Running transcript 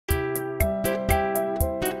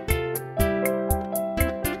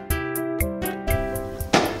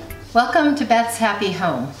Welcome to Beth's Happy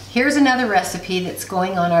Home. Here's another recipe that's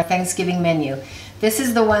going on our Thanksgiving menu. This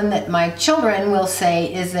is the one that my children will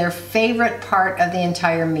say is their favorite part of the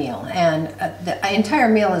entire meal. And the entire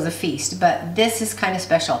meal is a feast, but this is kind of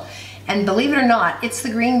special. And believe it or not, it's the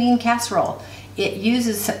green bean casserole. It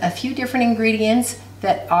uses a few different ingredients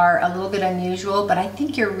that are a little bit unusual, but I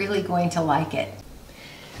think you're really going to like it.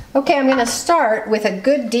 Okay, I'm going to start with a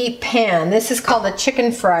good deep pan. This is called a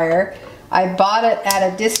chicken fryer. I bought it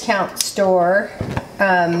at a discount store,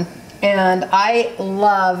 and I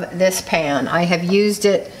love this pan. I have used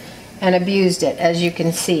it and abused it, as you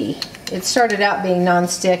can see. It started out being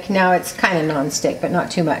non-stick. Now it's kind of non-stick, but not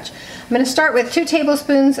too much. I'm going to start with 2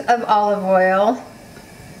 tablespoons of olive oil.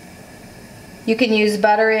 You can use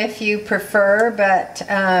butter if you prefer, but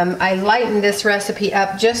I lightened this recipe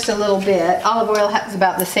up just a little bit. Olive oil has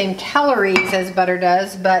about the same calories as butter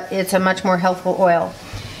does, but it's a much more healthful oil.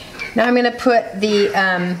 Now I'm going to put the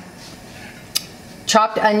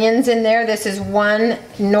chopped onions in there. This is 1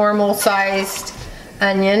 normal sized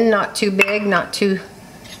onion, not too big, not too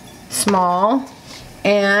small.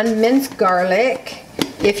 And minced garlic.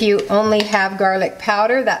 If you only have garlic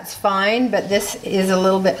powder, that's fine, but this is a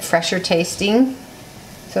little bit fresher tasting.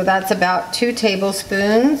 So that's about 2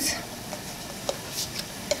 tablespoons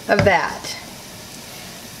of that.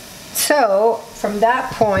 So from that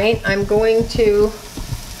point, I'm going to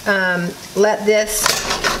let this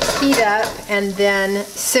heat up and then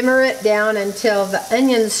simmer it down until the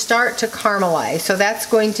onions start to caramelize. So that's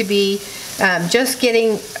going to be just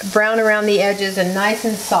getting brown around the edges and nice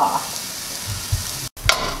and soft.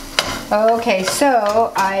 Okay,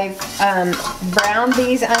 so I've browned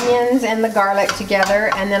these onions and the garlic together,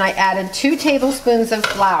 and then I added 2 tablespoons of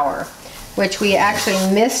flour, which we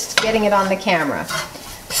actually missed getting it on the camera.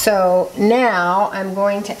 So now I'm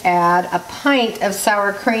going to add a pint of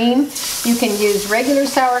sour cream. You can use regular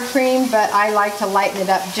sour cream, but I like to lighten it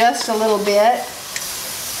up just a little bit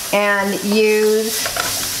and use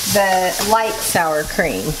the light sour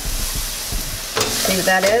cream. See what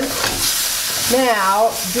that is? Now,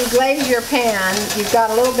 deglaze your pan. You've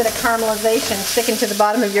got a little bit of caramelization sticking to the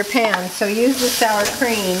bottom of your pan, so use the sour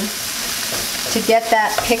cream to get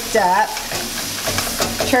that picked up.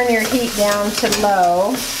 Turn your heat down to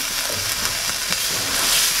low.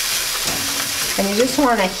 And you just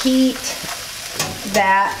want to heat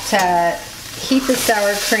the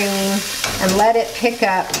sour cream and let it pick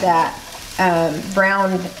up that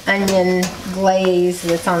browned onion glaze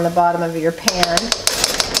that's on the bottom of your pan.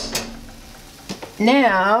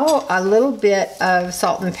 Now, a little bit of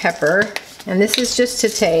salt and pepper, and this is just to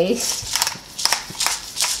taste.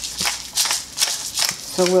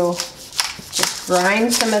 So we'll just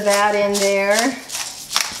grind some of that in there.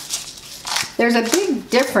 There's a big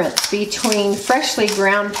difference between freshly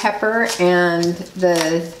ground pepper and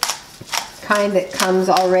the kind that comes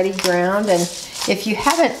already ground. And if you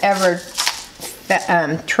haven't ever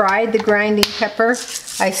tried the grinding pepper,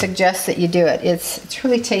 I suggest that you do it. It's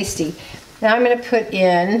really tasty. Now I'm going to put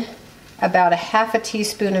in about 1/2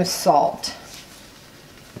 teaspoon of salt.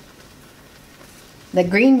 The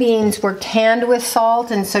green beans were canned with salt,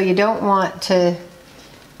 and so you don't want to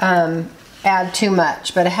add too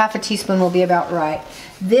much, but 1/2 teaspoon will be about right.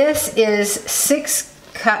 This is 6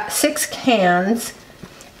 cans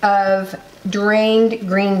of drained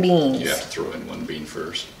green beans. You have to throw in 1 bean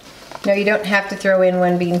first. No, you don't have to throw in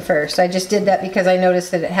 1 bean first. I just did that because I noticed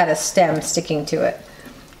that it had a stem sticking to it.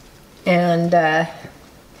 And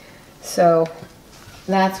so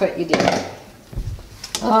that's what you do.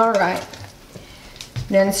 All right.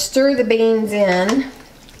 Then stir the beans in.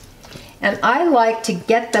 And I like to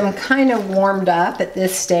get them kind of warmed up at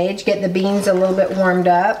this stage, get the beans a little bit warmed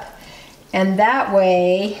up. And that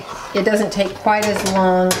way it doesn't take quite as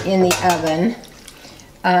long in the oven.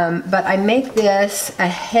 But I make this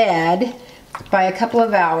ahead by a couple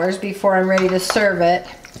of hours before I'm ready to serve it.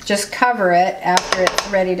 Just cover it after it's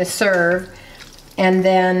ready to serve, and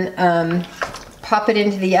then pop it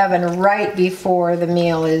into the oven right before the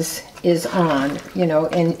meal is on. You know,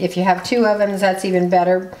 and if you have 2 ovens, that's even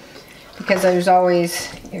better, because there's always,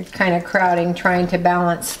 you're kind of crowding, trying to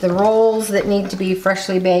balance the rolls that need to be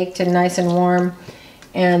freshly baked and nice and warm,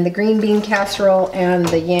 and the green bean casserole and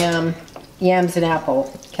the yams and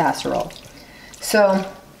apple casserole. So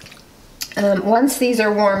once these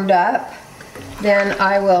are warmed up, then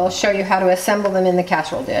I will show you how to assemble them in the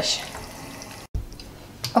casserole dish.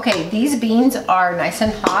 Okay, these beans are nice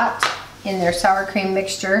and hot in their sour cream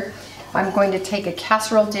mixture. I'm going to take a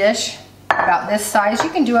casserole dish about this size. You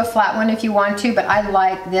can do a flat one if you want to, but I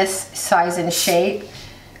like this size and shape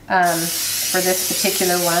for this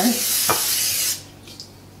particular one.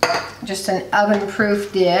 just an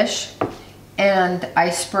oven-proof dish, and I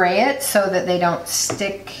spray it so that they don't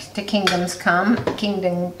stick to kingdom come.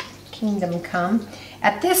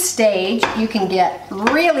 At this stage, you can get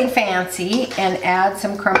really fancy and add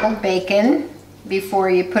some crumbled bacon before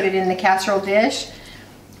you put it in the casserole dish.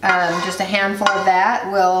 Just a handful of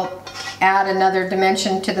that will add another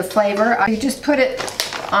dimension to the flavor. You just put it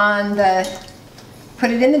in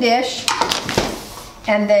the dish,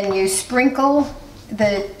 and then you sprinkle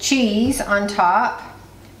the cheese on top.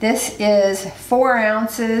 This is 4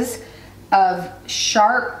 ounces of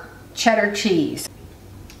sharp cheddar cheese,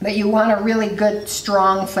 but you want a really good,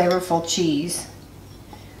 strong, flavorful cheese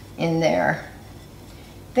in there.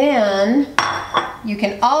 Then you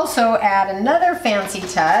can also add another fancy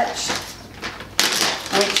touch,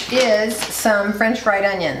 which is some French fried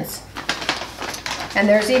onions. And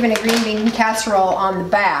there's even a green bean casserole on the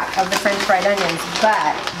back of the French fried onions,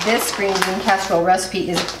 but this green bean casserole recipe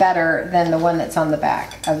is better than the one that's on the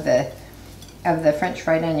back of the French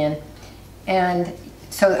fried onion. And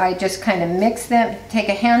so I just kind of mix them, take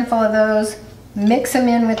a handful of those, mix them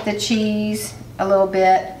in with the cheese a little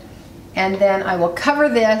bit, and then I will cover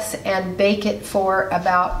this and bake it for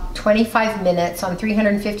about 25 minutes on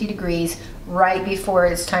 350 degrees right before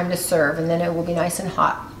it's time to serve, and then it will be nice and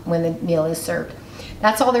hot when the meal is served.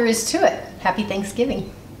 That's all there is to it. Happy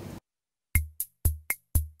Thanksgiving.